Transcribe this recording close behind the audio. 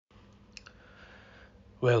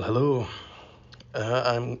Well, hello.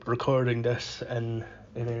 I'm recording this in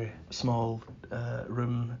a very small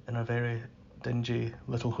room in a very dingy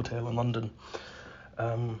little hotel in London.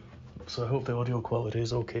 So I hope the audio quality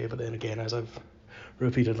is okay, but then again, as I've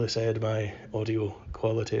repeatedly said, my audio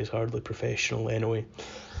quality is hardly professional anyway.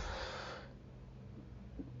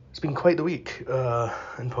 It's been quite the week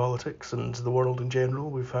in politics and the world in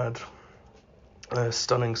general. We've had a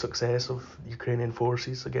stunning success of Ukrainian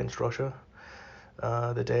forces against Russia.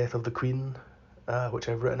 The death of the Queen, which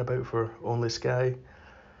I've written about for Only Sky,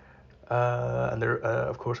 and there,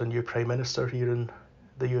 of course, a new Prime Minister here in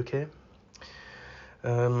the UK.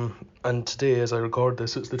 And today, as I record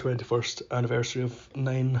this, it's the 21st anniversary of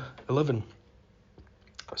 9/11.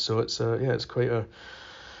 So it's quite a. And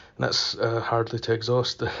that's hardly to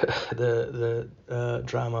exhaust the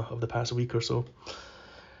drama of the past week or so.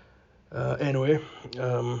 Anyway,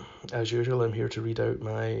 as usual, I'm here to read out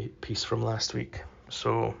my piece from last week.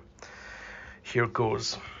 So here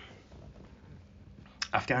goes.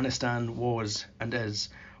 Afghanistan was and is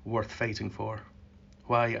worth fighting for.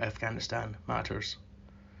 Why Afghanistan matters.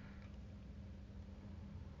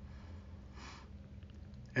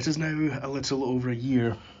 It is now a little over a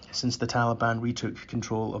year since the Taliban retook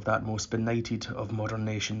control of that most benighted of modern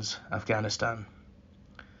nations, Afghanistan.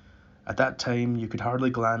 At that time, you could hardly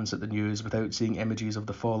glance at the news without seeing images of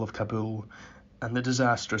the fall of Kabul and the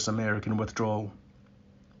disastrous American withdrawal.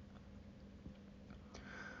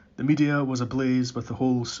 The media was ablaze with the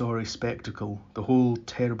whole sorry spectacle, the whole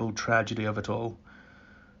terrible tragedy of it all.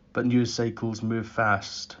 But news cycles move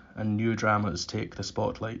fast, and new dramas take the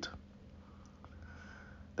spotlight.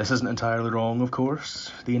 This isn't entirely wrong, of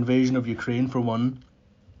course. The invasion of Ukraine, for one,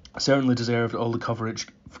 certainly deserved all the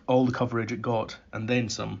coverage it got, and then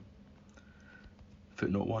some.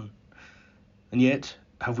 Footnote 1. And yet,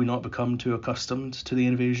 have we not become too accustomed to the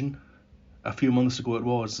invasion? A few months ago it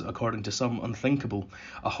was, according to some, unthinkable,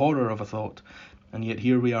 a horror of a thought, and yet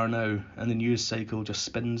here we are now, and the news cycle just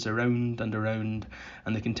spins around and around,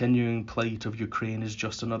 and the continuing plight of Ukraine is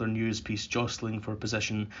just another news piece jostling for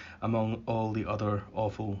position among all the other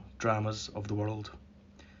awful dramas of the world.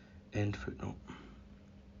 End footnote.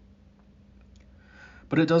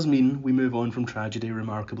 But it does mean we move on from tragedy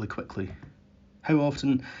remarkably quickly. How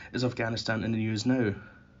often is Afghanistan in the news now?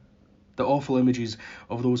 The awful images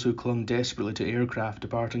of those who clung desperately to aircraft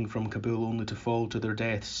departing from Kabul only to fall to their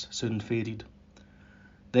deaths soon faded.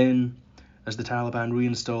 Then, as the Taliban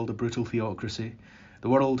reinstalled a brutal theocracy, the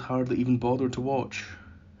world hardly even bothered to watch.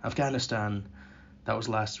 Afghanistan, that was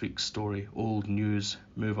last week's story. Old news,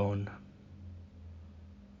 move on.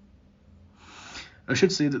 I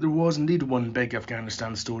should say that there was indeed one big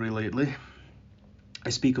Afghanistan story lately. I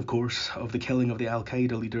speak, of course, of the killing of the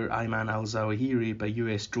Al-Qaeda leader Ayman al-Zawahiri by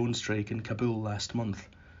US drone strike in Kabul last month.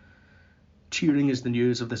 Cheering as the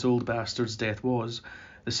news of this old bastard's death was,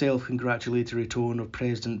 the self-congratulatory tone of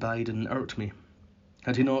President Biden irked me.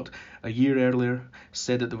 Had he not, a year earlier,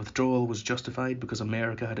 said that the withdrawal was justified because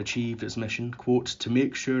America had achieved its mission, quote, to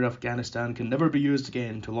make sure Afghanistan can never be used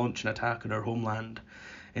again to launch an attack on our homeland,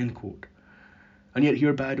 end quote. And yet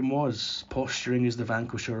here Biden was, posturing as the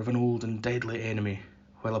vanquisher of an old and deadly enemy,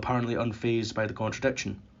 while apparently unfazed by the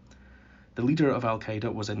contradiction. The leader of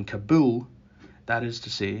Al-Qaeda was in Kabul, that is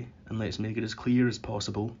to say, and let's make it as clear as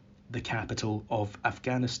possible, the capital of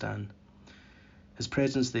Afghanistan. His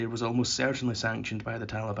presence there was almost certainly sanctioned by the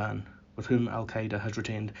Taliban, with whom Al-Qaeda has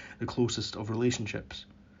retained the closest of relationships.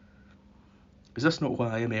 Is this not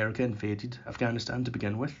why America invaded Afghanistan to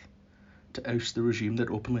begin with? To oust the regime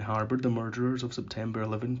that openly harboured the murderers of September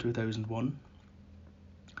 11, 2001?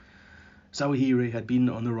 Zawahiri had been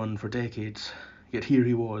on the run for decades, yet here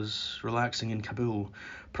he was, relaxing in Kabul,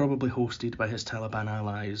 probably hosted by his Taliban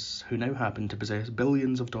allies, who now happen to possess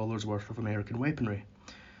billions of dollars worth of American weaponry.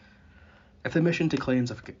 If the mission to cleanse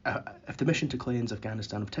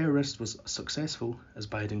Afghanistan of terrorists was successful, as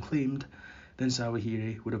Biden claimed, then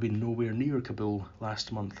Zawahiri would have been nowhere near Kabul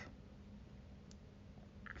last month.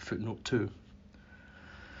 Footnote 2.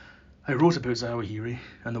 I wrote about Zawahiri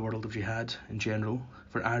and the world of jihad in general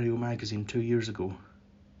for Ario magazine 2 years ago.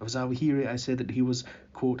 Of Zawahiri I said that he was,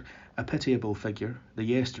 quote, a pitiable figure, the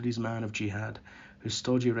yesterday's man of jihad, whose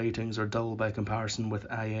stodgy writings are dull by comparison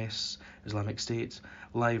with IS, Islamic State's,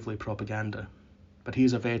 lively propaganda. But he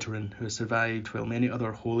is a veteran who has survived while many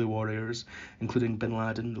other holy warriors, including bin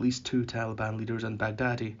Laden, at least 2 Taliban leaders and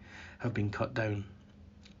Baghdadi, have been cut down,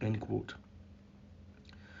 end quote.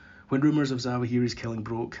 When rumours of Zawahiri's killing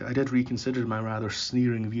broke, I did reconsider my rather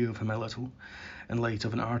sneering view of him a little, in light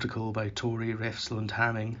of an article by Tory Refsland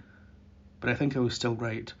Hamming, but I think I was still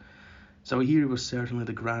right. Zawahiri was certainly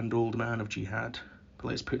the grand old man of jihad, but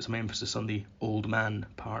let's put some emphasis on the old man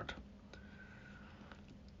part.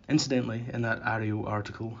 Incidentally, in that Ario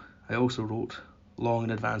article, I also wrote, long in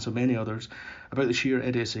advance of many others, about the sheer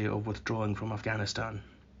idiocy of withdrawing from Afghanistan.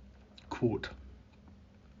 Quote,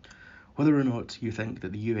 "Whether or not you think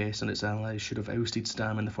that the US and its allies should have ousted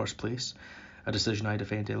Saddam in the first place, a decision I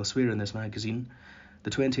defend elsewhere in this magazine, the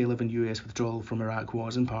 2011 US withdrawal from Iraq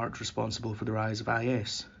was in part responsible for the rise of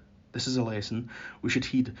IS. This is a lesson we should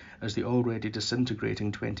heed, as the already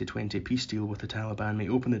disintegrating 2020 peace deal with the Taliban may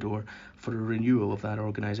open the door for a renewal of that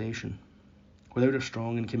organisation. Without a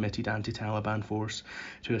strong and committed anti-Taliban force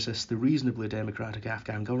to assist the reasonably democratic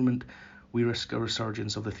Afghan government, we risk a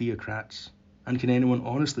resurgence of the theocrats. And can anyone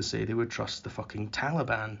honestly say they would trust the fucking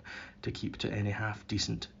Taliban to keep to any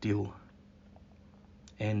half-decent deal?"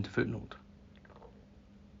 End footnote.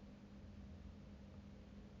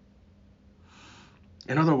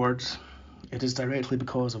 In other words, it is directly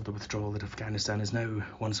because of the withdrawal that Afghanistan is now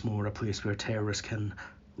once more a place where terrorists can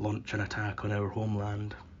launch an attack on our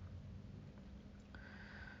homeland.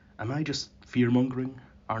 Am I just fear-mongering?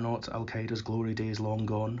 Are not Al-Qaeda's glory days long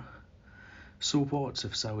gone? So what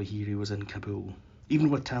if Zawahiri was in Kabul? Even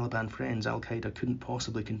with Taliban friends, Al-Qaeda couldn't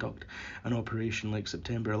possibly conduct an operation like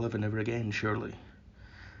September 11 ever again, surely.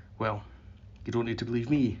 Well, you don't need to believe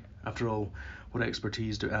me. After all, what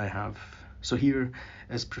expertise do I have? So here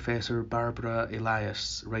is Professor Barbara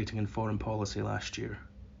Elias writing in Foreign Policy last year.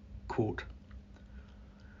 Quote,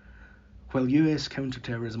 "While US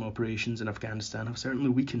counter-terrorism operations in Afghanistan have certainly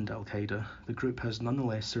weakened Al-Qaeda, the group has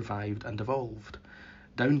nonetheless survived and evolved.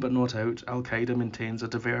 Down but not out, Al-Qaeda maintains a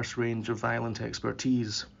diverse range of violent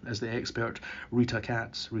expertise, as the expert Rita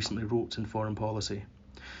Katz recently wrote in Foreign Policy,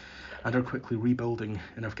 and are quickly rebuilding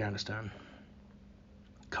in Afghanistan.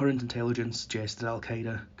 Current intelligence suggests that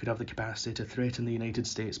Al-Qaeda could have the capacity to threaten the United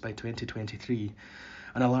States by 2023,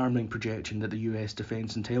 an alarming projection that the US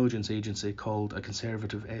Defense Intelligence Agency called a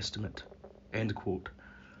conservative estimate." End quote.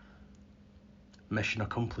 Mission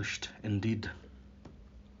accomplished, indeed.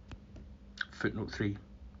 Footnote 3.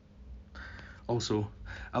 Also,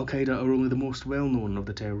 Al-Qaeda are only the most well-known of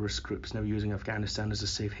the terrorist groups now using Afghanistan as a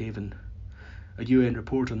safe haven. A UN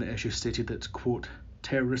report on the issue stated that, quote,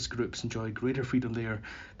 "terrorist groups enjoy greater freedom there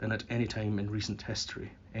than at any time in recent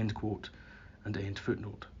history," end quote, and end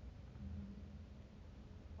footnote.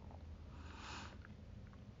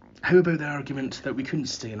 How about the argument that we couldn't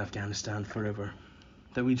stay in Afghanistan forever?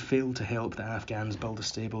 That we'd failed to help the Afghans build a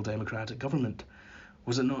stable democratic government?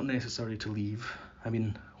 Was it not necessary to leave? I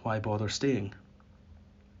mean, why bother staying?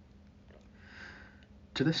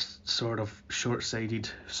 To this sort of short-sighted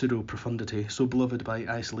pseudo-profundity, so beloved by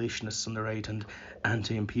isolationists on the right and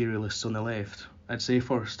anti-imperialists on the left, I'd say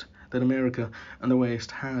first that America and the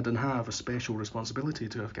West had and have a special responsibility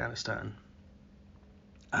to Afghanistan.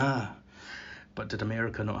 But did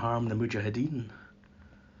America not harm the Mujahideen?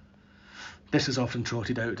 This is often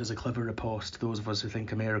trotted out as a clever riposte to those of us who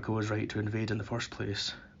think America was right to invade in the first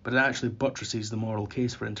place, but it actually buttresses the moral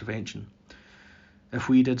case for intervention. If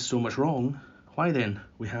we did so much wrong, why then,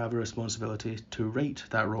 we have a responsibility to right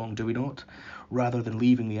that wrong, do we not? Rather than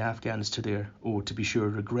leaving the Afghans to their, to be sure,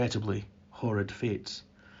 regrettably horrid fates.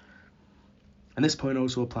 And this point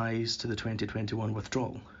also applies to the 2021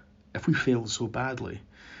 withdrawal. If we failed so badly,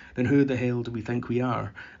 then who the hell do we think we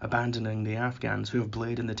are, abandoning the Afghans who have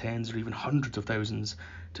bled in the tens or even hundreds of thousands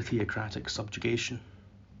to theocratic subjugation?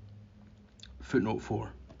 Footnote 4.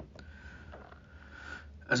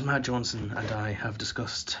 As Matt Johnson and I have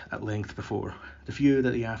discussed at length before, the view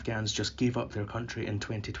that the Afghans just gave up their country in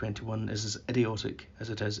 2021 is as idiotic as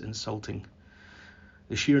it is insulting.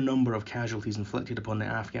 The sheer number of casualties inflicted upon the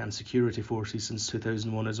Afghan security forces since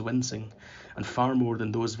 2001 is wincing, and far more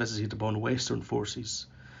than those visited upon Western forces.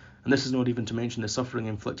 And this is not even to mention the suffering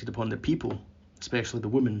inflicted upon the people, especially the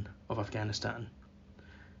women of Afghanistan.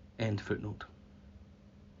 End footnote.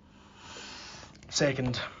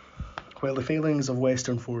 Second, while the failings of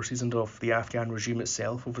Western forces and of the Afghan regime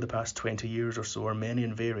itself over the past 20 years or so are many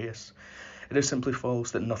and various, it is simply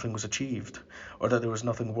false that nothing was achieved, or that there was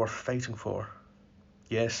nothing worth fighting for.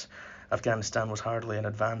 Yes, Afghanistan was hardly an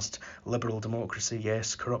advanced liberal democracy,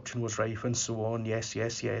 yes, corruption was rife and so on,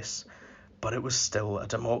 yes, but it was still a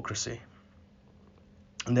democracy.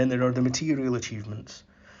 And then there are the material achievements.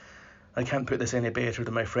 I can't put this any better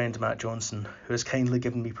than my friend Matt Johnson, who has kindly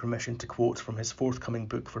given me permission to quote from his forthcoming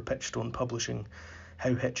book for Pitchstone Publishing,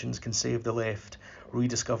 How Hitchens Can Save the Left,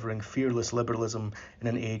 Rediscovering Fearless Liberalism in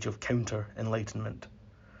an Age of Counter-Enlightenment.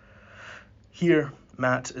 Here,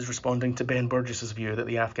 Matt is responding to Ben Burgess's view that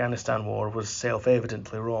the Afghanistan War was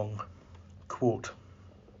self-evidently wrong. Quote,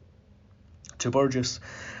 "To Burgess,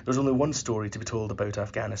 there's only one story to be told about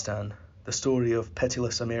Afghanistan, the story of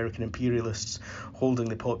pitiless American imperialists holding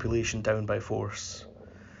the population down by force.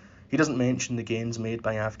 He doesn't mention the gains made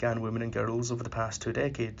by Afghan women and girls over the past 2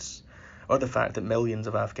 decades, or the fact that millions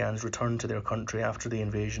of Afghans returned to their country after the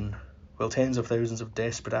invasion, while tens of thousands of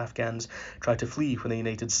desperate Afghans tried to flee when the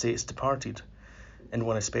United States departed. In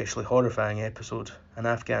one especially horrifying episode, an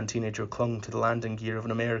Afghan teenager clung to the landing gear of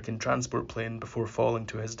an American transport plane before falling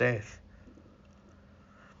to his death.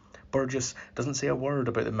 Burgess doesn't say a word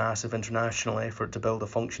about the massive international effort to build a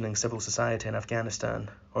functioning civil society in Afghanistan,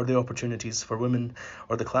 or the opportunities for women,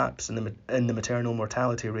 or the collapse in the maternal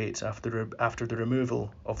mortality rate after the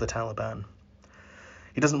removal of the Taliban.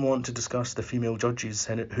 He doesn't want to discuss the female judges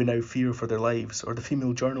who now fear for their lives, or the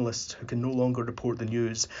female journalists who can no longer report the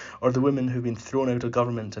news, or the women who've been thrown out of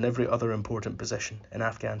government and every other important position in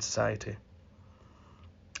Afghan society.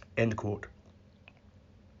 End quote.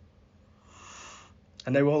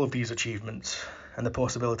 And now all of these achievements, and the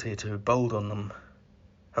possibility to build on them,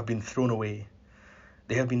 have been thrown away.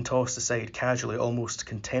 They have been tossed aside casually, almost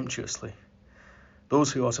contemptuously.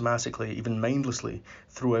 Those who automatically, even mindlessly,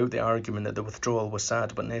 throw out the argument that the withdrawal was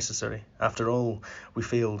sad but necessary. After all, we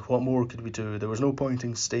failed. What more could we do? There was no point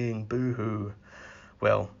in staying. Boo-hoo.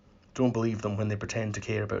 Well, don't believe them when they pretend to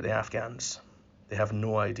care about the Afghans. They have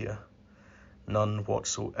no idea. None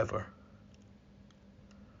whatsoever.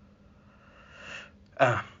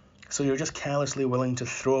 So you're just callously willing to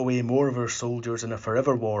throw away more of our soldiers in a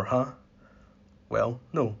forever war, huh? Well,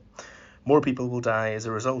 no. More people will die as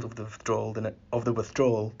a result of the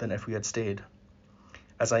withdrawal than if we had stayed.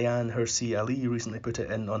 As Ayaan Hirsi Ali recently put it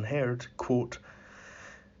in Unheard, quote,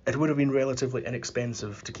 "It would have been relatively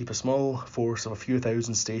inexpensive to keep a small force of a few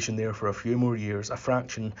thousand stationed there for a few more years, a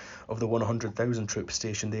fraction of the 100,000 troops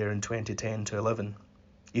stationed there in 2010 to 11.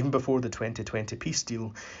 Even before the 2020 peace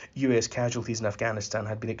deal, US casualties in Afghanistan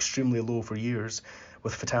had been extremely low for years,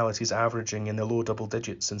 with fatalities averaging in the low double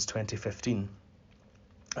digits since 2015.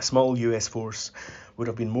 A small US force would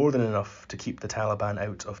have been more than enough to keep the Taliban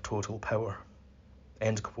out of total power."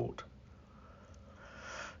 End quote.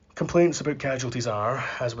 Complaints about casualties are,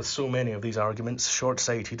 as with so many of these arguments,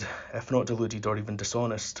 short-sighted, if not deluded or even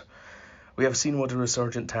dishonest. We have seen what a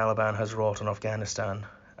resurgent Taliban has wrought in Afghanistan,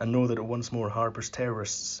 and know that it once more harbours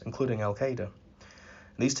terrorists, including Al-Qaeda.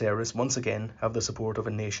 These terrorists, once again, have the support of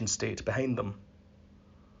a nation-state behind them.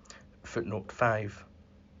 Footnote 5.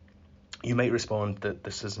 You might respond that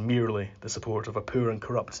this is merely the support of a poor and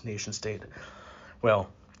corrupt nation-state.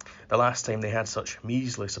 Well, the last time they had such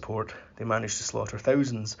measly support, they managed to slaughter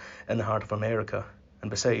thousands in the heart of America. And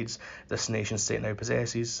besides, this nation-state now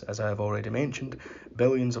possesses, as I have already mentioned,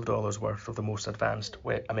 billions of dollars worth of the most advanced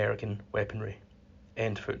American weaponry.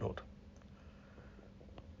 End footnote.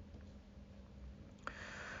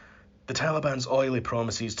 The Taliban's oily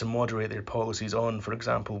promises to moderate their policies on, for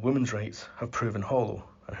example, women's rights have proven hollow,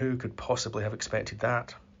 and who could possibly have expected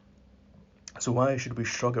that? So why should we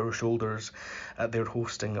shrug our shoulders at their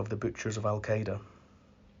hosting of the butchers of Al-Qaeda?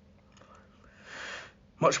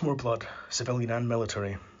 Much more blood, civilian and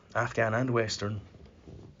military, Afghan and Western,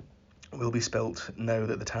 will be spilt now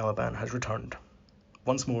that the Taliban has returned.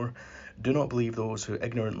 Once more, do not believe those who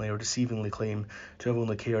ignorantly or deceivingly claim to have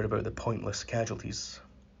only cared about the pointless casualties.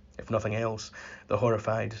 If nothing else, the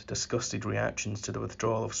horrified, disgusted reactions to the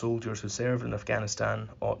withdrawal of soldiers who served in Afghanistan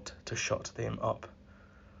ought to shut them up.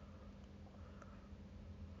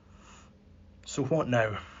 So what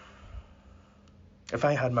now? If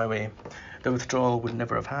I had my way, the withdrawal would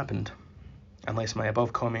never have happened. Unless my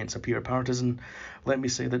above comments appear partisan, let me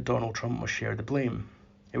say that Donald Trump must share the blame.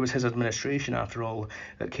 It was his administration, after all,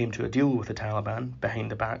 that came to a deal with the Taliban behind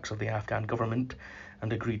the backs of the Afghan government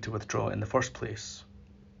and agreed to withdraw in the first place.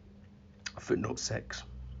 Footnote 6.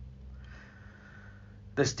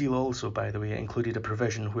 This deal also, by the way, included a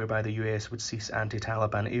provision whereby the US would cease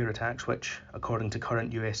anti-Taliban air attacks, which, according to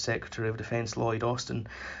current US Secretary of Defense Lloyd Austin,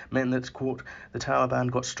 meant that, quote, the Taliban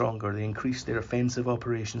got stronger, they increased their offensive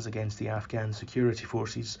operations against the Afghan security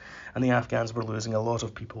forces, and the Afghans were losing a lot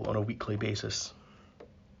of people on a weekly basis.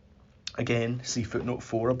 Again, see footnote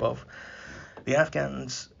 4 above. The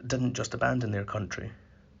Afghans didn't just abandon their country.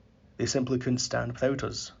 They simply couldn't stand without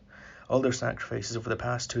us. All their sacrifices over the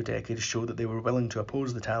past 2 decades show that they were willing to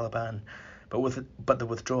oppose the Taliban, but the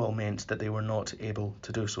withdrawal meant that they were not able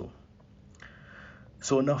to do so.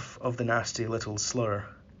 So enough of the nasty little slur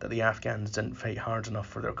that the Afghans didn't fight hard enough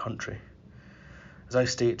for their country. As I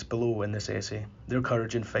state below in this essay, their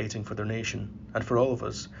courage in fighting for their nation, and for all of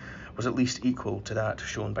us, was at least equal to that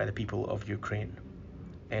shown by the people of Ukraine.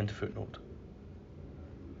 End footnote.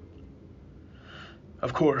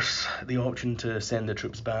 Of course, the option to send the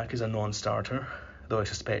troops back is a non-starter. though I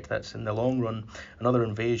suspect that in the long run, another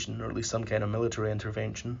invasion, or at least some kind of military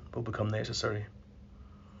intervention, will become necessary.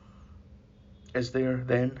 Is there,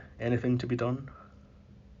 then, anything to be done?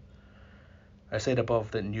 I said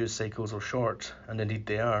above that news cycles are short, and indeed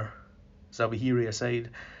they are. Zawahiri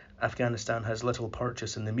aside, Afghanistan has little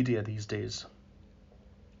purchase in the media these days.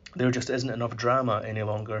 There just isn't enough drama any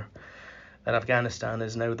longer. That Afghanistan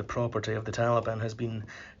is now the property of the Taliban has been,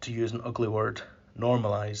 to use an ugly word,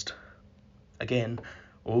 normalised. Again,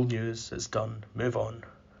 old news, it's done, move on.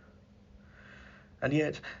 And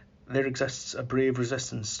yet, there exists a brave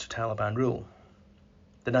resistance to Taliban rule.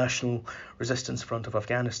 The National Resistance Front of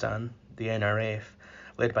Afghanistan, the NRF,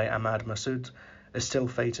 led by Ahmad Massoud, is still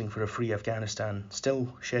fighting for a free Afghanistan,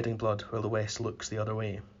 still shedding blood while the West looks the other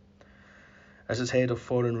way. As its head of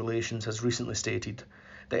foreign relations has recently stated,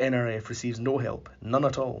 the NRF receives no help, none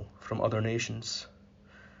at all, from other nations.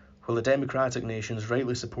 While the democratic nations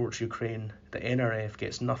rightly support Ukraine, the NRF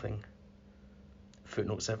gets nothing.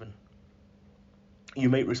 Footnote 7. You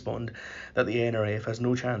might respond that the NRF has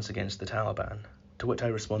no chance against the Taliban, to which I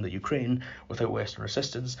respond that Ukraine, without Western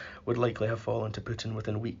assistance, would likely have fallen to Putin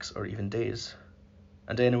within weeks or even days.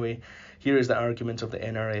 And anyway, here is the argument of the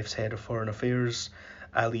NRF's head of foreign affairs,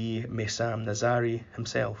 Ali Mehsam Nazari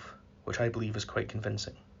himself, which I believe is quite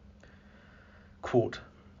convincing. Quote,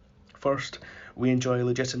 "First, we enjoy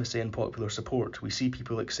legitimacy and popular support. We see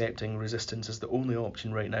people accepting resistance as the only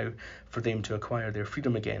option right now for them to acquire their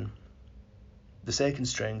freedom again. The second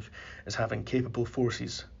strength is having capable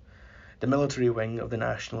forces. The military wing of the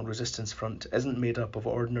National Resistance Front isn't made up of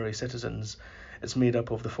ordinary citizens. It's made up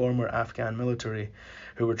of the former Afghan military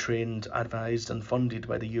who were trained, advised and funded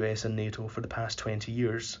by the US and NATO for the past 20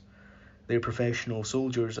 years. They're professional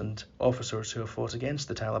soldiers and officers who have fought against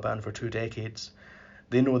the Taliban for 2 decades.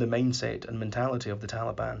 They know the mindset and mentality of the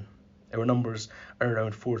Taliban. Our numbers are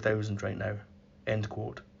around 4,000 right now." End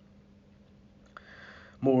quote.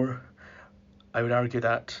 More, I would argue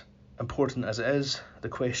that, important as it is, the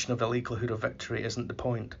question of the likelihood of victory isn't the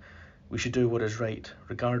point. We should do what is right,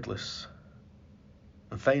 regardless.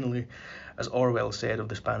 And finally, as Orwell said of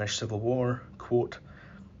the Spanish Civil War, quote,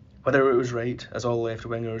 "Whether it was right, as all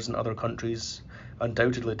left-wingers in other countries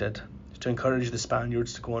undoubtedly did, to encourage the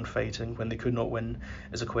Spaniards to go on fighting when they could not win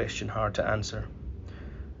is a question hard to answer.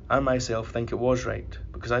 I myself think it was right,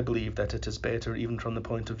 because I believe that it is better, even from the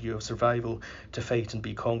point of view of survival, to fight and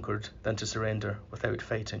be conquered than to surrender without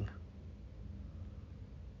fighting."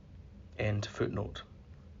 End footnote.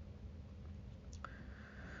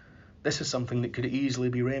 This is something that could easily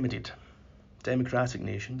be remedied. Democratic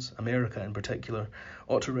nations, America in particular,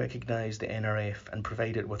 ought to recognise the NRF and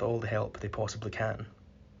provide it with all the help they possibly can.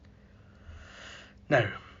 Now,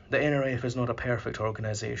 the NRF is not a perfect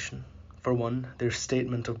organisation. For one, their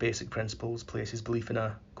statement of basic principles places belief in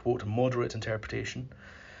a, quote, moderate interpretation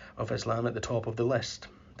of Islam at the top of the list.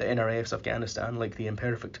 The NRF's Afghanistan, like the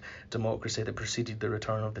imperfect democracy that preceded the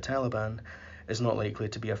return of the Taliban, is not likely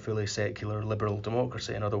to be a fully secular liberal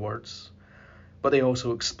democracy, in other words. But they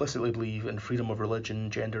also explicitly believe in freedom of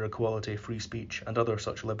religion, gender equality, free speech, and other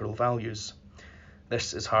such liberal values.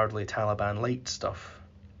 This is hardly Taliban-light stuff.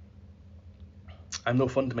 I'm no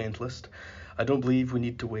fundamentalist. I don't believe we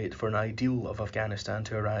need to wait for an ideal of Afghanistan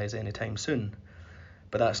to arise anytime soon.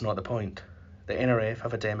 But that's not the point. The NRF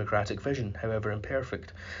have a democratic vision, however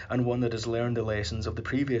imperfect, and one that has learned the lessons of the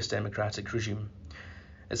previous democratic regime.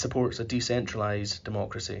 It supports a decentralised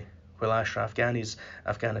democracy, while Ashraf Ghani's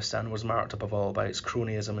Afghanistan was marked above all by its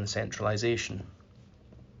cronyism and centralisation.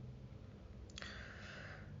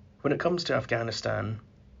 When it comes to Afghanistan,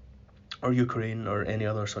 or Ukraine, or any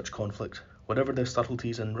other such conflict, whatever the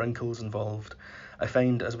subtleties and wrinkles involved, I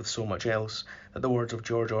find, as with so much else, that the words of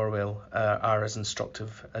George Orwell are as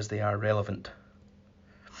instructive as they are relevant.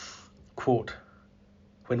 Quote,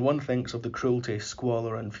 "When one thinks of the cruelty,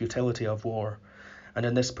 squalor and futility of war, and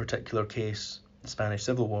in this particular case, the Spanish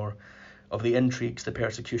Civil War, of the intrigues, the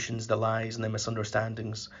persecutions, the lies and the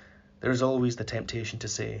misunderstandings, there is always the temptation to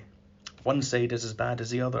say, one side is as bad as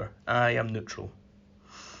the other, I am neutral.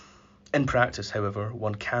 In practice, however,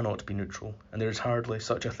 one cannot be neutral, and there is hardly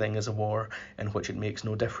such a thing as a war in which it makes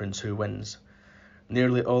no difference who wins.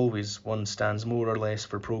 Nearly always one stands more or less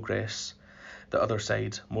for progress, the other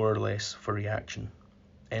side more or less for reaction."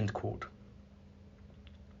 End quote.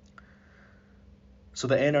 So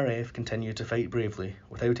the NRF continue to fight bravely,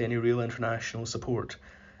 without any real international support,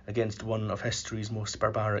 against one of history's most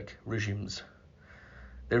barbaric regimes.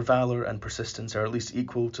 Their valour and persistence are at least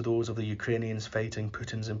equal to those of the Ukrainians fighting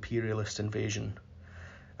Putin's imperialist invasion.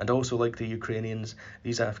 And also, like the Ukrainians,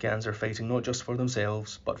 these Afghans are fighting not just for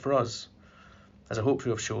themselves, but for us. As I hope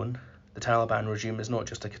to have shown, The Taliban regime is not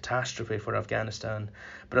just a catastrophe for Afghanistan,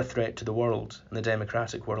 but a threat to the world, and the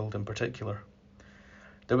democratic world in particular.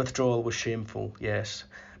 The withdrawal was shameful, yes,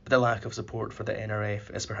 but the lack of support for the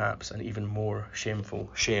NRF is perhaps an even more shameful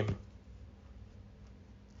shame.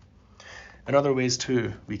 In other ways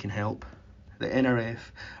too, we can help. The NRF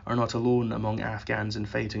are not alone among Afghans in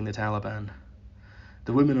fighting the Taliban.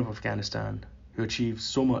 The women of Afghanistan, who achieved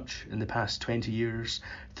so much in the past 20 years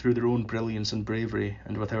through their own brilliance and bravery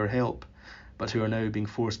and with our help, but who are now being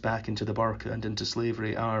forced back into the burqa and into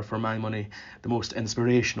slavery, are, for my money, the most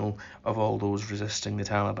inspirational of all those resisting the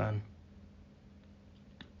Taliban.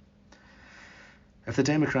 If the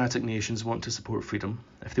democratic nations want to support freedom,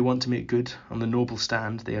 if they want to make good on the noble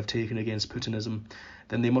stand they have taken against Putinism,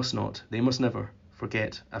 then they must never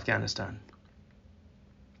forget Afghanistan.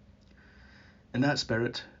 In that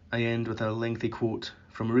spirit, I end with a lengthy quote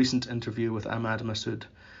from a recent interview with Ahmad Massoud,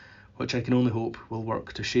 which I can only hope will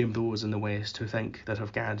work to shame those in the West who think that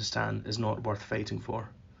Afghanistan is not worth fighting for.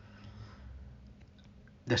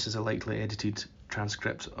 This is a lightly edited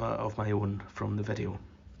transcript of my own from the video.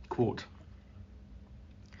 Quote,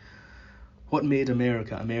 "What made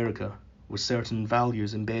America America was certain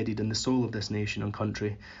values embedded in the soul of this nation and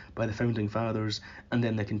country by the founding fathers, and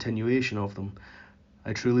then the continuation of them.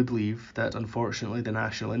 I truly believe that, unfortunately, the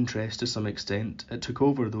national interest, to some extent, it took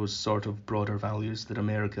over those sort of broader values that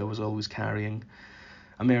America was always carrying.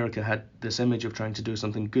 America had this image of trying to do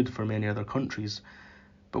something good for many other countries,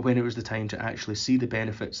 but when it was the time to actually see the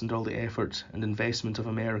benefits and all the effort and investment of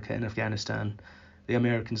America in Afghanistan, the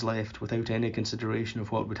Americans left without any consideration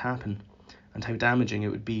of what would happen and how damaging it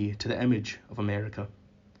would be to the image of America."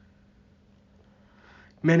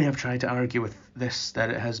 Many have tried to argue with this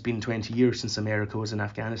that it has been 20 years since America was in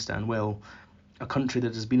Afghanistan. Well, a country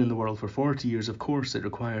that has been in the world for 40 years, of course it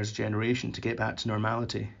requires a generation to get back to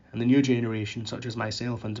normality. And the new generation, such as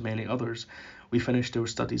myself and many others, we finished our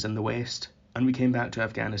studies in the West and we came back to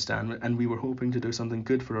Afghanistan, and we were hoping to do something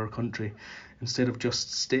good for our country instead of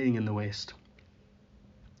just staying in the West.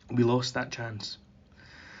 We lost that chance.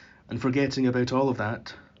 And forgetting about all of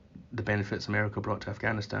that, the benefits America brought to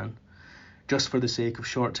Afghanistan, just for the sake of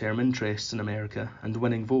short-term interests in America and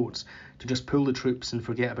winning votes, to just pull the troops and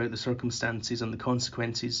forget about the circumstances and the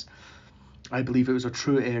consequences, I believe it was a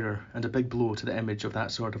true error and a big blow to the image of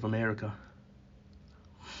that sort of America.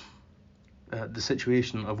 The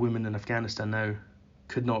situation of women in Afghanistan now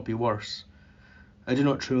could not be worse. I do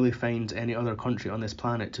not truly find any other country on this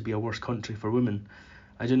planet to be a worse country for women.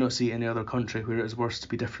 I do not see any other country where it is worse to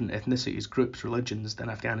be different ethnicities, groups, religions than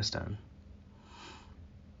Afghanistan.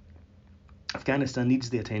 Afghanistan needs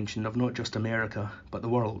the attention of not just America, but the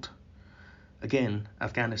world. Again,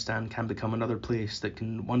 Afghanistan can become another place that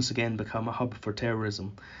can once again become a hub for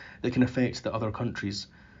terrorism that can affect the other countries.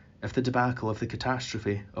 If the debacle, if the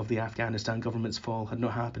catastrophe of the Afghanistan government's fall had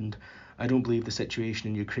not happened, I don't believe the situation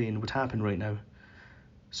in Ukraine would happen right now.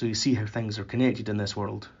 So you see how things are connected in this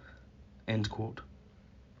world." End quote.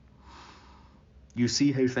 You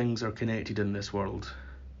see how things are connected in this world.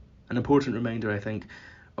 An important reminder, I think,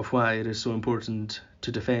 of why it is so important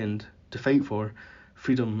to defend, to fight for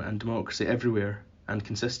freedom and democracy everywhere and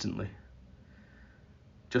consistently.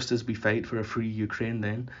 Just as we fight for a free Ukraine,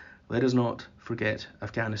 then, let us not forget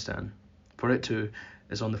Afghanistan, for it too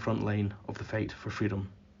is on the front line of the fight for freedom.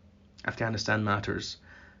 Afghanistan matters,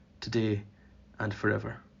 today and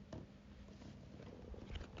forever.